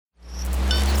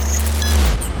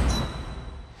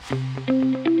What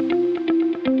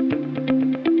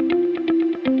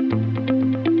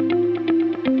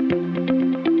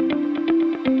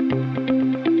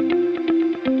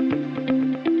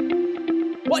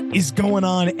is going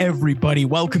on, everybody?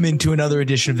 Welcome into another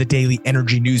edition of the Daily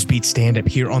Energy News Beat Stand-Up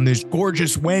here on this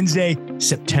gorgeous Wednesday,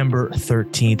 September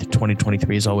 13th,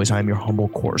 2023. As always, I'm your humble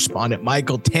correspondent,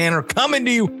 Michael Tanner, coming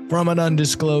to you from an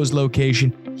undisclosed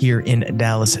location here in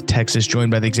Dallas, Texas, joined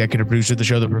by the executive producer of the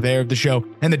show, the purveyor of the show,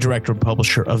 and the director and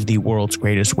publisher of the world's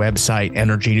greatest website,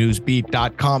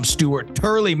 EnergyNewsBeat.com, Stuart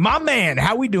Turley. My man,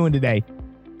 how we doing today?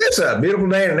 It's a beautiful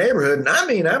day in the neighborhood,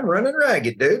 and I'm running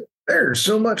ragged, dude. There's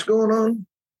so much going on.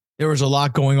 There was a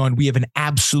lot going on. We have an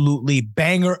absolutely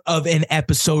banger of an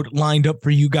episode lined up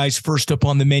for you guys. First up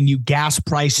on the menu, gas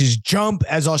prices jump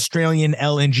as Australian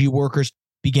LNG workers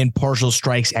begin partial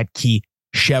strikes at key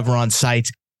Chevron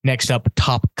sites. Next up,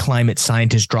 top climate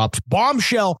scientist drops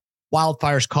bombshell: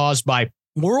 wildfires caused by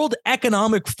World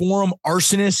Economic Forum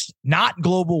arsonists, not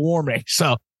global warming.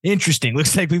 So interesting.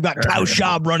 Looks like we've got Klaus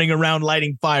Schwab running around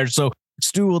lighting fires. So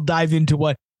Stu will dive into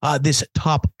what this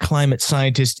top climate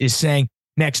scientist is saying.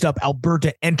 Next up,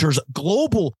 Alberta enters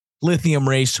global lithium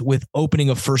race with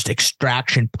opening of first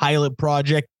extraction pilot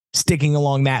project. Sticking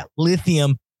along that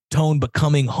lithium tone,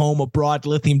 becoming home abroad.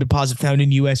 Lithium deposit found in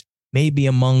the U.S. may be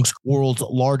amongst world's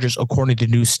largest, according to a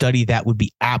new study. That would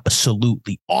be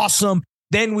absolutely awesome.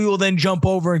 Then we will then jump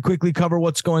over and quickly cover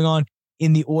what's going on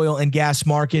in the oil and gas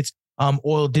markets.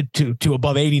 Oil did to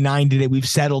above 89 today. We've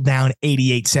settled down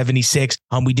 88.76.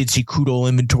 We did see crude oil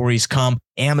inventories come.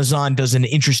 Amazon does an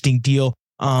interesting deal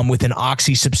with an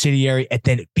Oxy subsidiary, and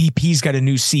then BP's got a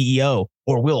new CEO,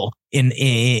 or will in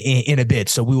a bit.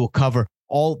 So we will cover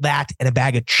all that and a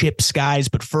bag of chips, guys.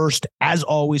 But first, as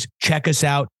always, check us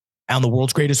out on the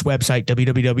world's greatest website,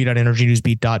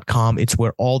 www.energynewsbeat.com. It's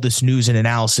where all this news and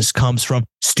analysis comes from.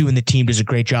 Stu and the team does a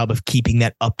great job of keeping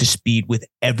that up to speed with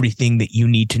everything that you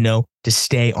need to know to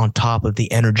stay on top of the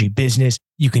energy business.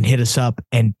 You can hit us up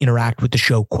and interact with the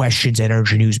show, questions at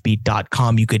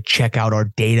energynewsbeat.com. You could check out our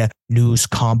data news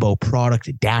combo product,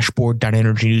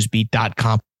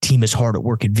 dashboard.energynewsbeat.com. Team is hard at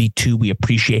work at V2. We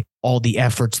appreciate all the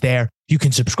efforts there. You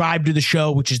can subscribe to the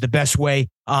show, which is the best way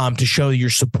to show your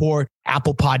support.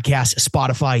 Apple Podcasts,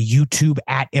 Spotify, YouTube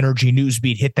at Energy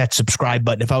Newsbeat. Hit that subscribe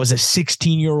button. If I was a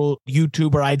 16-year-old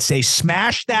YouTuber, I'd say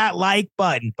smash that like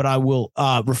button, but I will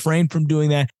refrain from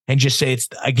doing that and just say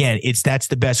that's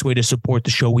the best way to support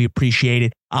the show. We appreciate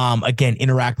it. Again,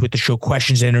 interact with the show,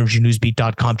 questions at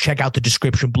energynewsbeat.com. Check out the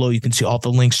description below. You can see all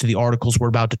the links to the articles we're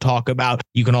about to talk about.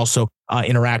 You can also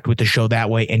interact with the show that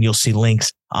way, and you'll see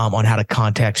links on how to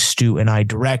contact Stu and I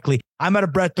directly. I'm out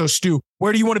of breath though, Stu.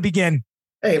 Where do you want to begin?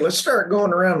 Hey, let's start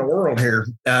going around the world here.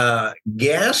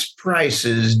 Gas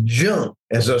prices jump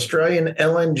as Australian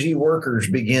LNG workers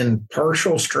begin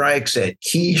partial strikes at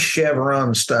key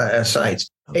Chevron sites.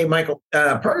 Hey, Michael,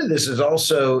 part of this is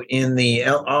also in the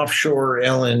offshore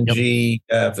LNG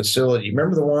facility.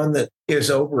 Remember the one that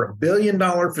is over $1 billion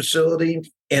facility,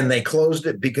 and they closed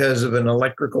it because of an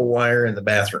electrical wire in the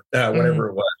bathroom, whatever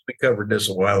it was. We covered this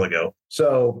a while ago.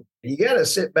 So you got to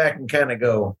sit back and kind of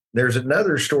go, there's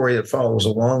another story that follows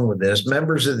along with this.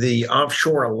 Members of the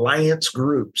Offshore Alliance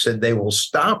Group said they will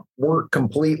stop work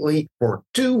completely for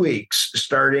 2 weeks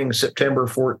starting September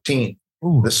 14th.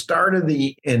 Ooh. The start of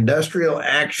the industrial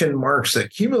action marks the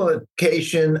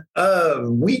accumulation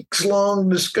of weeks-long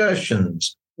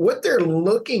discussions. What they're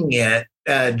looking at,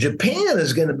 Japan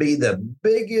is going to be the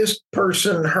biggest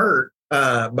person hurt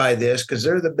by this because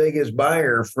they're the biggest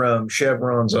buyer from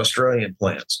Chevron's Australian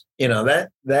plants. You know,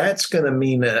 that's going to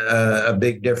mean a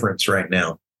big difference right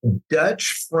now.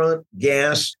 Dutch front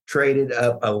gas traded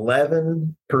up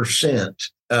 11%.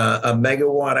 A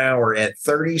megawatt hour at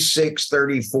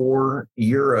 36.34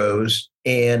 euros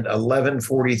and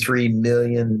 11.43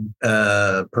 million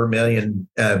per million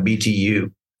BTU.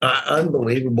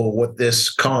 Unbelievable what this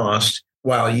cost.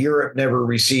 While Europe never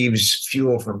receives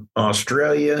fuel from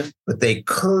Australia, but they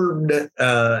curbed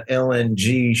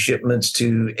LNG shipments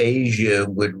to Asia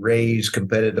would raise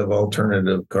competitive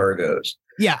alternative cargoes.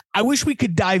 Yeah, I wish we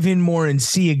could dive in more and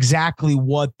see exactly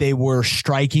what they were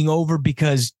striking over,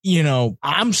 because, you know,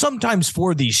 I'm sometimes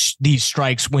for these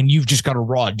strikes when you've just got a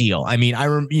raw deal. I mean,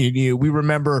 we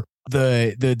remember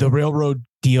the railroad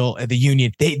deal at the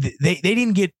union. They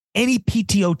didn't get any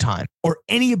PTO time or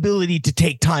any ability to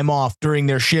take time off during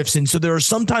their shifts. And so there are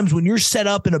sometimes when you're set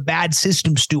up in a bad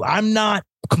system, Stu, I'm not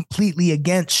completely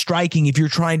against striking if you're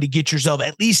trying to get yourself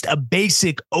at least a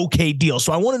basic okay deal.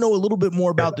 So I want to know a little bit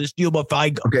more about this deal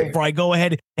before I go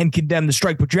ahead and condemn the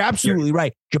strike. But you're absolutely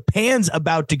right. Japan's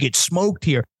about to get smoked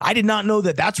here. I did not know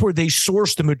that that's where they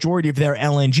sourced the majority of their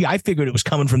LNG. I figured it was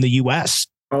coming from the U.S.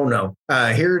 Oh, no.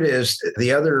 Here it is.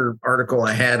 The other article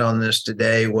I had on this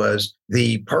today was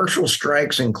the partial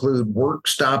strikes include work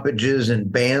stoppages and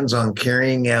bans on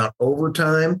carrying out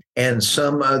overtime and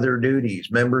some other duties.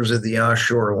 Members of the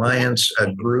Offshore Alliance,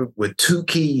 a group with two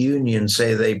key unions,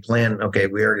 say they plan. Okay,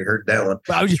 we already heard that one.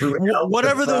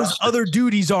 Whatever those other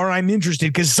duties are, I'm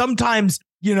interested because sometimes,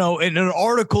 in an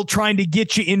article trying to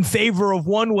get you in favor of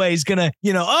one way is going to,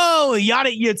 yada,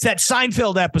 it's that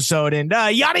Seinfeld episode and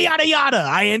yada, yada, yada.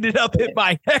 I ended up at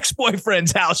my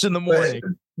ex-boyfriend's house in the morning.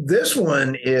 This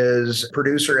one is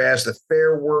producer asked the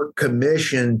Fair Work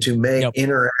Commission to make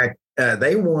interact.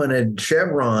 They wanted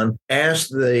Chevron asked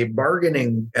the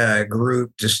bargaining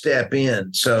group to step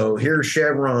in. So here's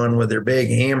Chevron with their big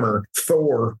hammer,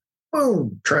 Thor,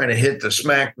 boom, trying to hit the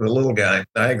smack the little guy.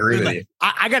 I agree with you.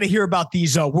 I got to hear about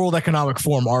these World Economic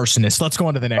Forum arsonists. Let's go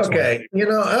on to the next one. Okay.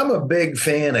 I'm a big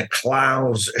fan of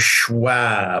Klaus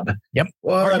Schwab. Yep.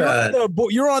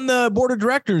 You're on the board of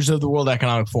directors of the World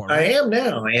Economic Forum. Right? I am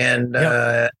now. And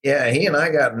he and I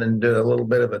got into a little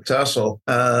bit of a tussle.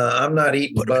 I'm not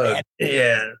eating bugs.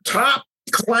 Yeah. Top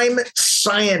climate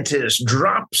scientist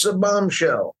drops a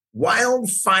bombshell.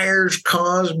 Wildfires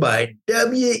caused by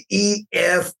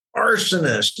WEF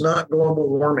arsonists, not global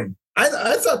warming.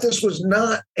 I thought this was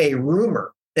not a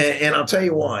rumor, and I'll tell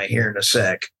you why here in a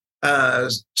sec.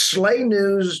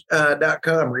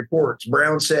 SlayNews.com reports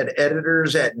Brown said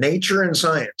editors at Nature and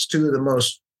Science, two of the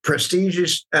most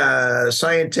prestigious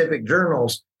scientific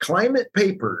journals, climate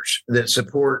papers that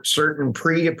support certain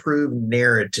pre-approved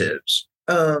narratives.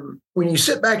 When you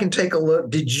sit back and take a look,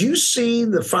 did you see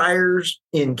the fires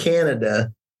in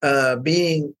Canada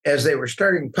being as they were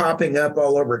popping up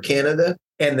all over Canada,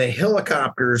 and the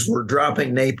helicopters were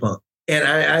dropping napalm? And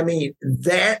I mean,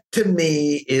 that to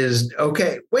me is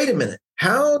okay. Wait a minute.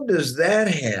 How does that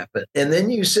happen? And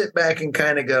then you sit back and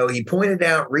kind of go, he pointed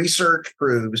out research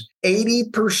proves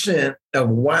 80% of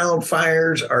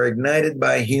wildfires are ignited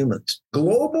by humans.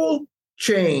 Global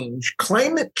change,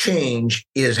 climate change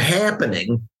is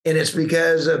happening, and it's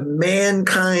because of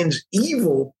mankind's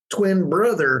evil twin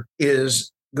brother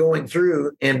is going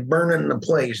through and burning the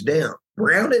place down.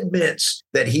 Brown admits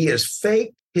that he has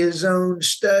faked his own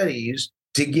studies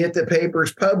to get the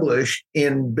papers published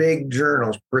in big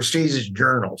journals, prestigious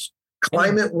journals.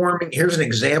 Climate warming, here's an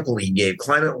example he gave.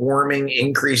 Climate warming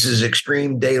increases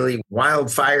extreme daily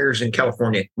wildfires in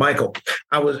California. Michael,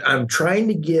 I'm trying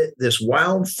to get this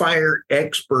wildfire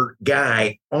expert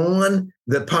guy on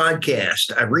the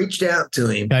podcast. I reached out to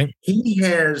him. Okay. He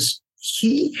has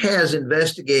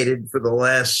investigated for the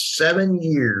last 7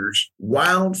 years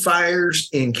wildfires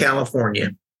in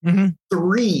California. Mm-hmm.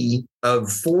 3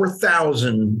 of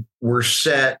 4,000 were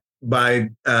set by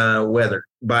weather,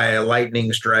 by a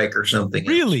lightning strike or something.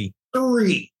 Really?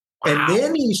 3. Wow. And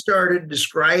then he started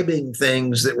describing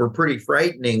things that were pretty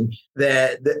frightening,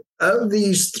 that of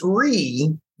these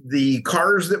 3, the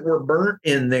cars that were burnt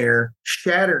in there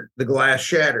shattered, the glass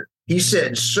shattered. He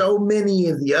said so many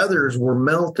of the others were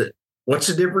melted. What's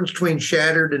the difference between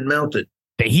shattered and melted?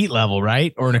 The heat level,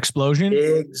 right? Or an explosion?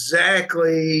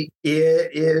 Exactly.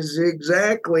 It is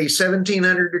exactly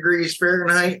 1,700 degrees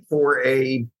Fahrenheit for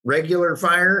a regular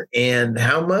fire. And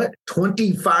how much?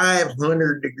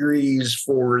 2,500 degrees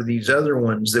for these other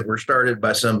ones that were started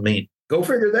by some means. Go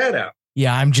figure that out.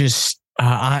 Yeah, I'm just...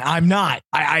 I'm not.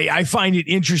 I find it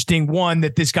interesting, one,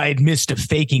 that this guy admits to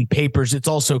faking papers. It's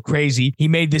also crazy. He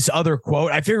made this other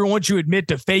quote. I figure once you admit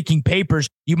to faking papers,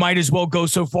 you might as well go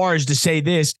so far as to say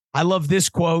this. I love this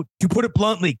quote. To put it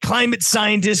bluntly, climate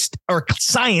science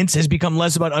has become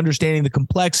less about understanding the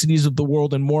complexities of the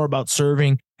world and more about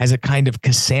serving as a kind of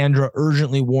Cassandra,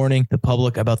 urgently warning the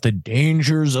public about the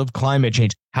dangers of climate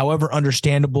change. However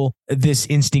understandable this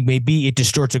instinct may be, it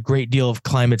distorts a great deal of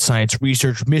climate science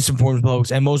research, misinforms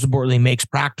folks, and most importantly, makes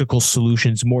practical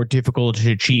solutions more difficult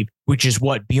to achieve, which is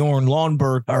what Bjorn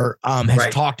Lomborg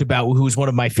has talked about, who is one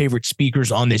of my favorite speakers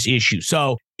on this issue.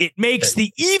 So it makes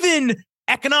the even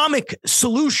economic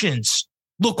solutions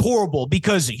look horrible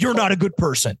because you're not a good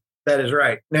person. That is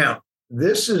right. Now,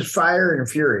 this is fire and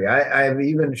fury. I've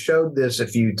even showed this a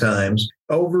few times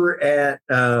over at,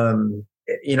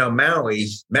 Maui.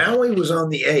 Maui was on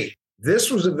the 8th.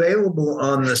 This was available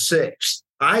on the 6th.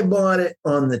 I bought it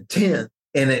on the 10th,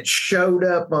 and it showed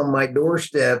up on my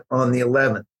doorstep on the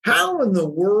 11th. How in the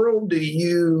world do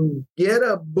you get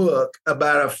a book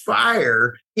about a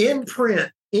fire in print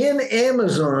in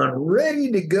Amazon,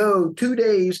 ready to go 2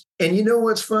 days. And you know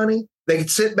what's funny? They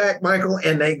sit back, Michael,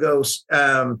 and they go,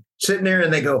 sitting there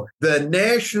and they go, the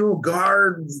National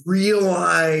Guard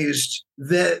realized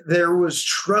that there was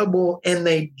trouble and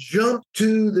they jumped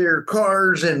to their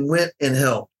cars and went and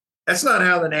helped. That's not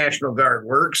how the National Guard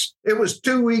works. It was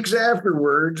 2 weeks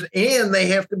afterwards, and they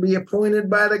have to be appointed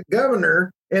by the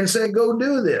governor and say, go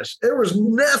do this. There was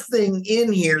nothing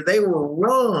in here. They were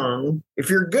wrong.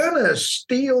 If you're going to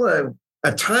steal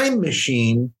a time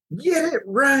machine, get it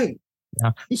right.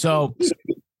 Yeah. So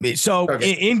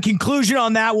okay. In conclusion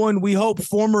on that one, we hope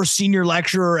former senior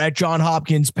lecturer at Johns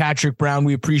Hopkins, Patrick Brown,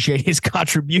 we appreciate his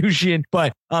contribution.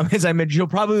 But as I mentioned, he'll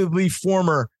probably be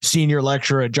former senior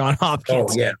lecturer at Johns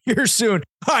Hopkins here soon.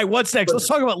 All right, what's next? Let's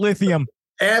talk about lithium.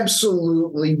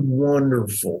 Absolutely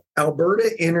wonderful. Alberta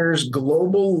enters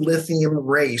global lithium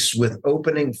race with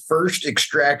opening first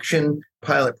extraction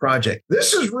pilot project.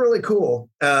 This is really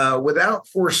cool. Without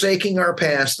forsaking our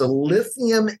past, the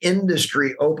lithium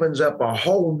industry opens up a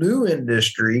whole new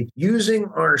industry using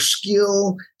our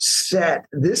skill set.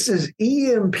 This is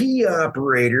EMP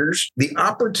operators, the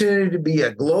opportunity to be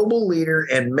a global leader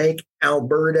and make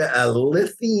Alberta a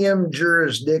lithium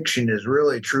jurisdiction is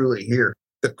really, truly here.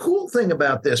 The cool thing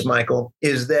about this, Michael,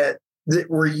 is that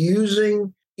we're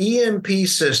using EMP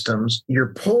systems.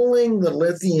 You're pulling the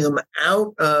lithium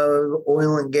out of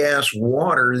oil and gas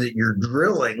water that you're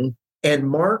drilling. And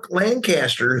Mark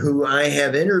Lancaster, who I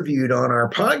have interviewed on our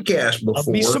podcast before. Love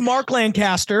me some Mark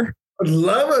Lancaster.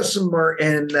 Love us some Mark.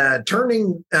 And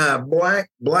turning black,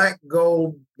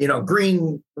 gold,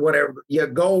 green, whatever. Yeah,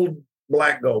 gold,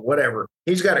 black, gold, whatever.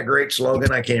 He's got a great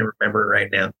slogan. I can't remember it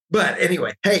right now. But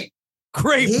anyway, hey.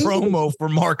 Great promo for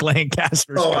Mark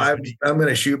Lancaster. Oh, I'm going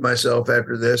to shoot myself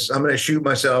after this. I'm going to shoot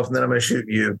myself and then I'm going to shoot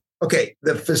you. Okay.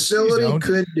 The facility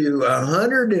could do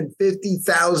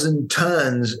 150,000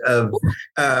 tons of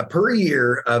per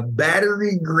year of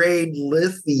battery grade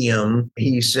lithium.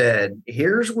 He said,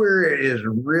 here's where it is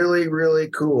really, really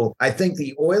cool. I think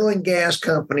the oil and gas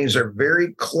companies are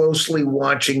very closely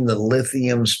watching the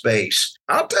lithium space.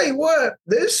 I'll tell you what,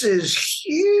 this is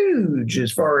huge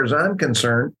as far as I'm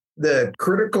concerned. The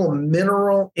critical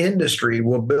mineral industry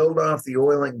will build off the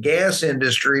oil and gas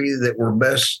industry that we're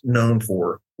best known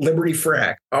for. Liberty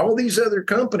Frac. All these other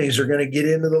companies are going to get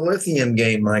into the lithium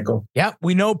game, Michael. Yeah,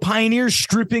 we know Pioneer's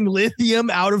stripping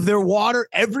lithium out of their water.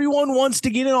 Everyone wants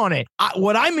to get in on it.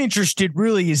 What I'm interested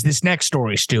really is this next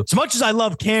story, Stu. As much as I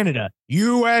love Canada,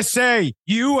 USA,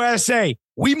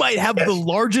 we might have the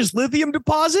largest lithium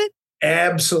deposit.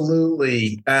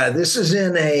 Absolutely. This is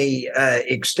in a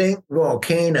extinct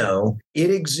volcano. It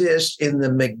exists in the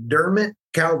McDermott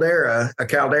caldera, a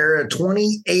caldera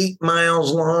 28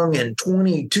 miles long and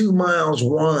 22 miles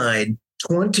wide,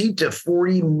 20 to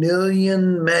 40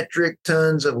 million metric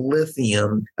tons of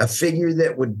lithium, a figure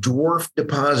that would dwarf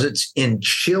deposits in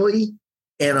Chile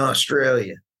and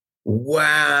Australia.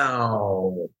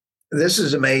 Wow. This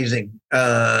is amazing.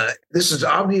 This is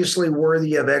obviously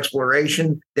worthy of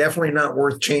exploration. Definitely not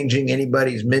worth changing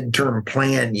anybody's midterm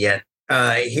plan yet.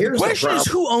 Here's the question is,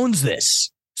 who owns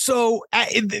this? So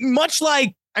much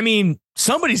like,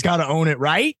 somebody's got to own it,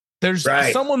 right?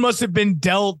 Someone must have been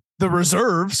dealt the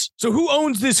reserves. So who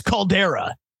owns this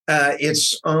caldera?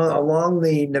 It's along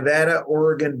the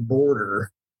Nevada-Oregon border,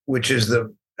 which is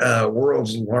the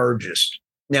world's largest.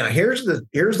 Now, here's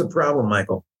the problem,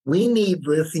 Michael. We need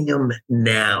lithium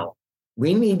now.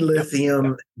 We need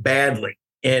lithium badly.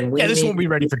 And this won't be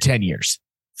ready for 10 years.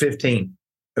 15.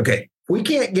 Okay. We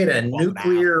can't get a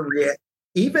nuclear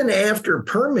even after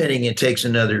permitting, it takes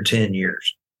another 10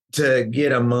 years to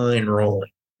get a mine rolling.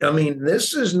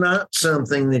 This is not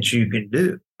something that you can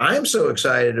do. I'm so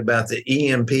excited about the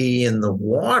EMP in the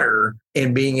water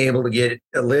and being able to get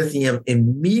lithium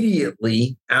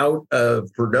immediately out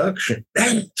of production.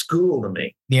 That's cool to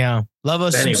me. Yeah. Love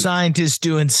us some scientists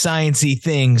doing sciencey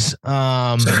things.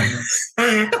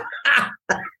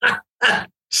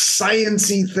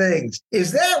 Sciencey things.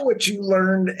 Is that what you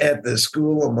learned at the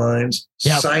School of Mines?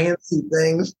 Yep. Sciencey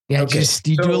things? Yeah, okay.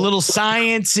 You do a little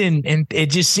science and it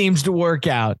just seems to work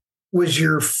out. Was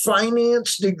your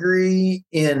finance degree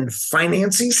in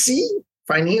financy?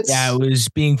 Finance? Yeah, it was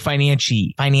being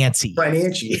financy.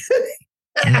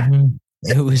 Mm-hmm.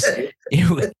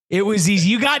 It was easy.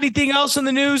 You got anything else in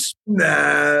the news?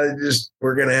 Nah, just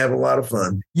we're gonna have a lot of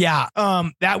fun. Yeah,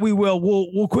 that we will.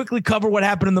 We'll quickly cover what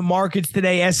happened in the markets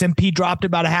today. S&P dropped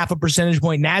about 0.5 percentage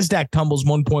point. NASDAQ tumbles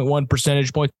 1.1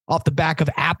 percentage point off the back of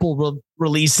Apple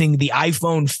releasing the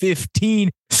iPhone 15.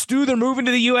 Stu, they're moving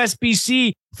to the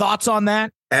USB-C. Thoughts on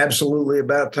that? Absolutely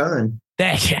about time.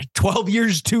 12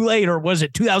 years too late, or was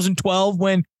it 2012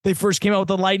 when they first came out with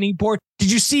the Lightning port?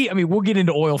 Did you see? I mean, we'll get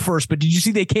into oil first, but did you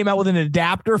see they came out with an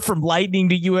adapter from Lightning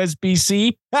to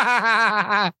USB-C?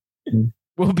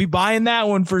 We'll be buying that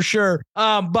one for sure.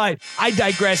 But I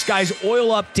digress, guys.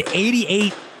 Oil up to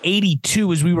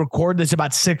 88.82 as we record this,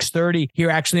 about 6:30 here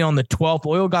actually on the 12th.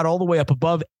 Oil got all the way up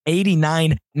above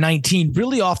 89.19,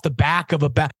 really off the back of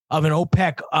an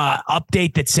OPEC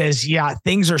update that says, yeah,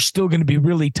 things are still going to be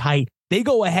really tight. They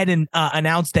go ahead and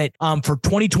announce that for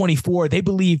 2024, they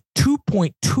believe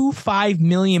 2.25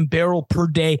 million barrel per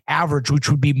day average, which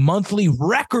would be monthly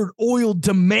record oil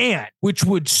demand, which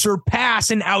would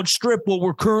surpass and outstrip what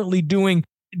we're currently doing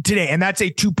today. And that's a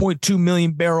 2.2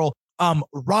 million barrel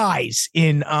rise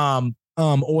in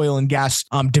oil and gas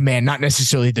demand, not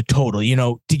necessarily the total. You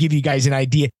know, to give you guys an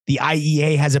idea, the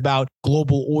IEA has about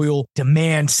global oil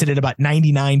demand sit at about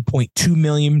 99.2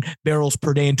 million barrels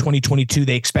per day in 2022.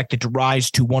 They expect it to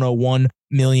rise to 101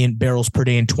 million barrels per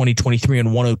day in 2023 and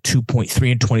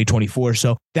 102.3 in 2024.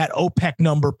 So that OPEC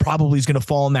number probably is going to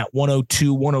fall in that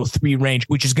 102, 103 range,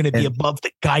 which is going to be above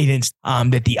the guidance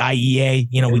that the IEA,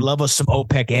 you know, we love us some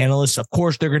OPEC analysts. Of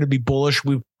course, they're going to be bullish.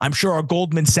 I'm sure our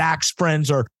Goldman Sachs friends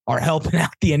are helping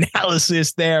out the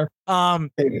analysis there.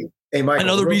 Hey, Michael,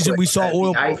 another reason we saw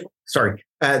oil.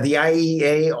 The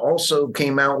IEA also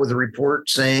came out with a report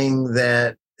saying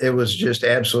that it was just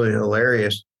absolutely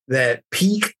hilarious that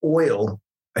peak oil,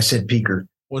 I said peaker,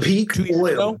 peak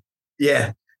oil.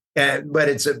 Yeah. But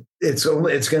it's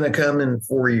going to come in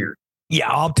 4 years. Yeah.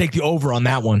 I'll take the over on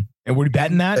that one. And we're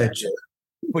betting that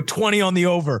with 20 on the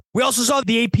over. We also saw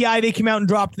the API. They came out and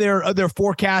dropped their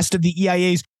forecast of the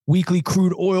EIA's weekly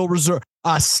crude oil reserve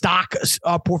stock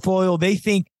portfolio. They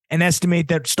think and estimate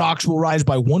that stocks will rise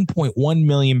by 1.1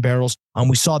 million barrels.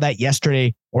 We saw that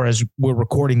yesterday, or as we're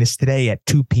recording this today at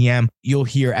 2 p.m. You'll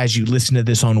hear as you listen to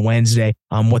this on Wednesday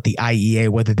what the IEA,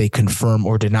 whether they confirm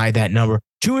or deny that number.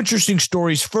 Two interesting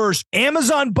stories. First,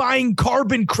 Amazon buying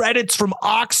carbon credits from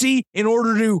Oxy in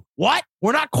order to what?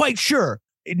 We're not quite sure.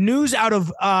 News out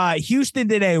of Houston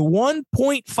today,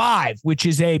 1.5, which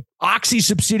is a Oxy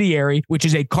subsidiary, which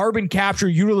is a carbon capture,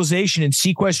 utilization, and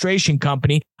sequestration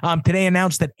company, today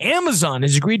announced that Amazon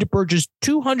has agreed to purchase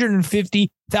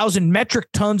 250,000 metric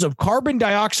tons of carbon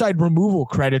dioxide removal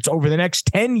credits over the next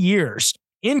 10 years.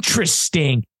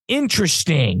 Interesting.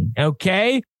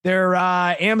 Okay. Their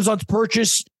Amazon's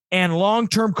purchase and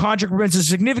long-term contract prevents a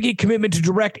significant commitment to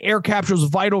direct air capture's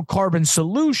vital carbon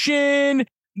solution.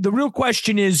 The real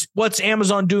question is, what's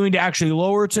Amazon doing to actually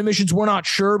lower its emissions? We're not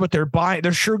sure, but they're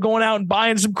sure going out and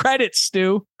buying some credits,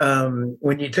 Stu.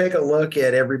 When you take a look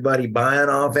at everybody buying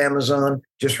off Amazon,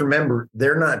 just remember,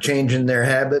 they're not changing their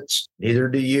habits. Neither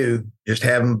do you. Just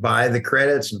have them buy the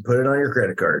credits and put it on your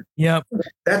credit card. Yep.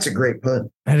 That's a great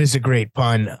pun. That is a great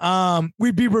pun.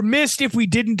 We'd be remiss if we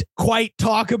didn't quite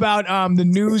talk about the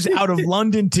news out of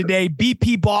London today.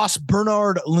 BP boss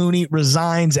Bernard Looney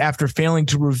resigns after failing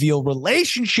to reveal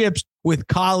relationships with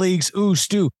colleagues. Ooh,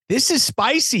 Stu, this is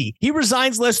spicy. He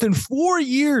resigns less than 4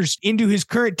 years into his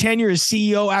current tenure as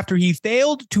CEO after he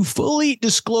failed to fully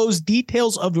disclose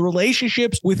details of the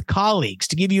relationships with colleagues.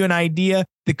 To give you an idea,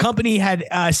 the company had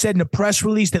said in a press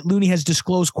release that Looney has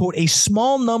disclosed, quote, a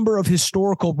small number of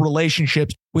historical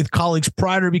relationships with colleagues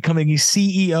prior to becoming a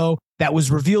CEO. That was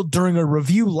revealed during a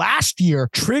review last year,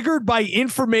 triggered by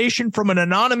information from an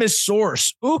anonymous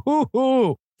source.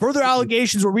 Ooh. Further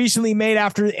allegations were recently made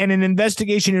after an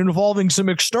investigation involving some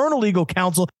external legal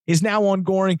counsel is now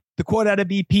ongoing. The quote out of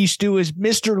BP, Stu, is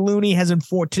Mr. Looney has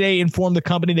informed the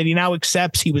company that he now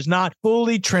accepts he was not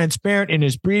fully transparent in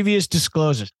his previous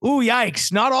disclosures. Ooh,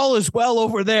 yikes. Not all is well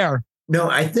over there. No,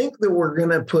 I think that we're going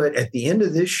to put at the end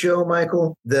of this show,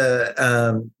 Michael,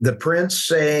 the prince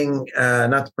saying,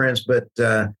 not the prince, but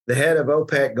the head of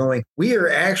OPEC going, we are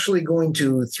actually going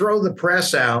to throw the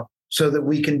press out so that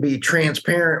we can be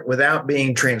transparent without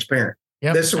being transparent.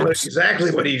 Yep. That's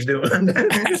exactly what he's doing.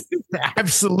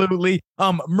 Absolutely.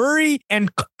 Murray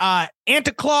and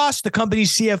Anticlaus, the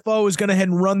company's CFO, is going to head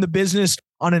and run the business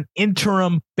on an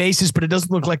interim basis, but it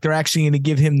doesn't look like they're actually going to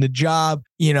give him the job.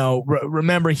 You know,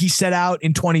 remember, he set out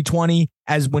in 2020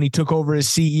 as when he took over as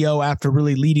CEO after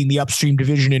really leading the upstream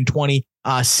division in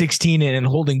 2016 and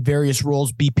holding various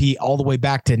roles, BP, all the way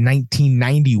back to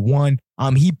 1991.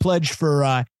 He pledged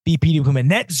for BP to become a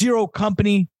net zero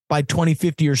company by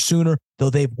 2050 or sooner, though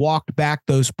they've walked back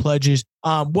those pledges.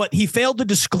 What he failed to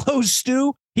disclose,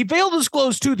 Stu, he failed to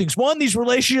disclose two things. One, these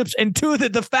relationships, and two,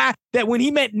 that the fact that when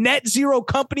he meant net zero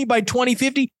company by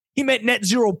 2050, he meant net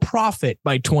zero profit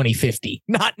by 2050,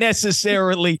 not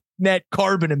necessarily net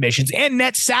carbon emissions and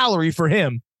net salary for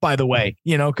him, by the way,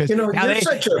 because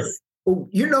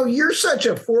You're such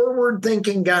a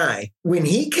forward-thinking guy. When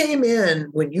he came in,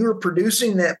 when you were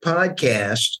producing that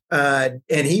podcast, and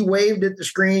he waved at the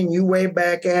screen, you waved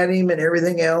back at him and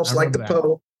everything else like the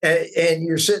Pope, and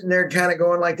you're sitting there kind of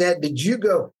going like that. Did you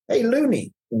go, hey,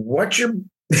 Looney, what's your...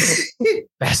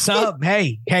 That's up.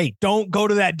 Hey, don't go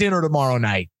to that dinner tomorrow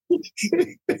night.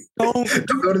 Don't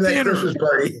go to that Christmas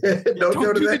party. Don't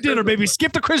go to that dinner, baby.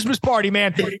 Skip the Christmas party,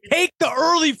 man. Take the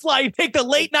early flight. Take the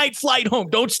late night flight home.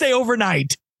 Don't stay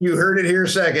overnight. You heard it here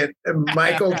second.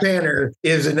 Michael Tanner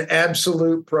is an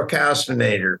absolute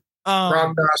procrastinator.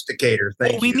 Prognosticator.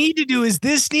 What we need to do is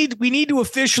we need to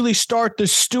officially start the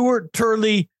Stuart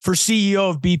Turley for CEO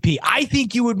of BP. I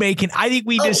think you would make it. I think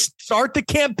we just start the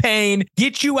campaign,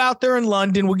 get you out there in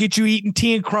London. We'll get you eating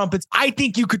tea and crumpets. I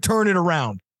think you could turn it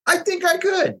around. I think I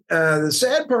could. The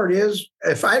sad part is,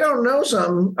 if I don't know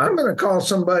something, I'm going to call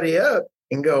somebody up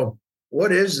and go,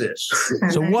 what is this?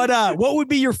 So what would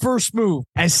be your first move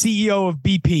as CEO of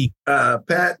BP?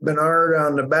 Pat Bernard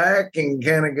on the back and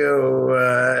kind of go,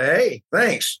 hey,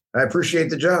 thanks. I appreciate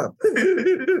the job.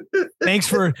 Thanks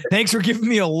for giving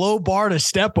me a low bar to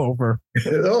step over.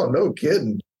 Oh, no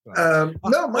kidding.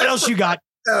 What else you got?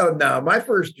 Oh, no. My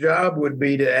first job would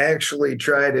be to actually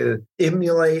try to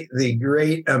emulate the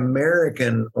great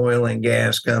American oil and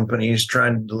gas companies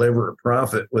trying to deliver a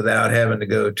profit without having to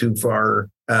go too far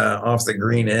off the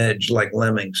green edge like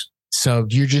lemmings. So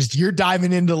you're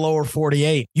diving into lower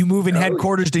 48. You moving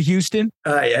headquarters to Houston?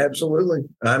 Absolutely.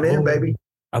 I'm in, baby.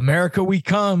 America we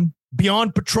come.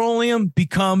 Beyond Petroleum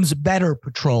becomes Better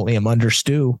Petroleum under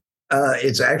Stu.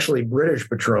 It's actually British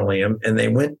Petroleum, and they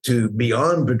went to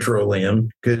Beyond Petroleum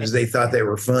because they thought they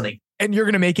were funny. And you're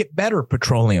going to make it Better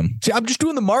Petroleum. See, I'm just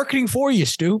doing the marketing for you,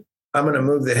 Stu. I'm going to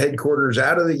move the headquarters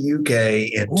out of the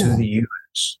UK and to the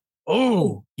US.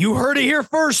 Oh, you heard it here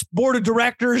first, board of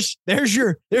directors. There's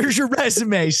your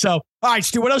resume. So, all right,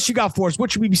 Stu, what else you got for us?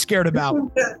 What should we be scared about?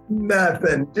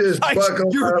 Nothing. Just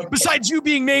buckle up. Besides you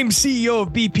being named CEO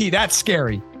of BP, that's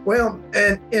scary. Well,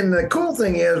 and the cool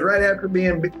thing is, right after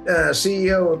being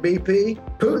CEO of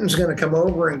BP, Putin's going to come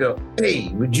over and go, hey,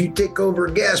 would you take over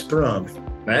Gazprom?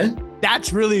 Right?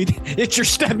 That's really, it's your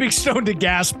stepping stone to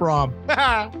Gazprom.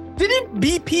 Didn't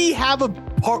BP have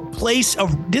a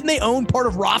didn't they own part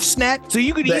of Rosneft? So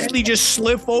you could easily just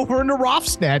slip over into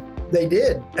Rosneft. They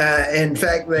did. In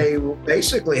fact, they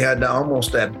basically had to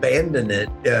almost abandon it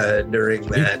during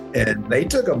that, and they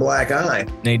took a black eye.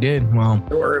 They did. Well,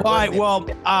 all right. Well,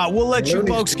 we'll let you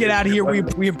folks get out of here.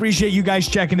 We appreciate you guys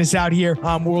checking us out here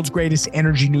on World's Greatest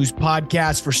Energy News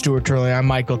Podcast. For Stuart Turley, I'm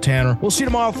Michael Tanner. We'll see you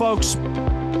tomorrow, folks.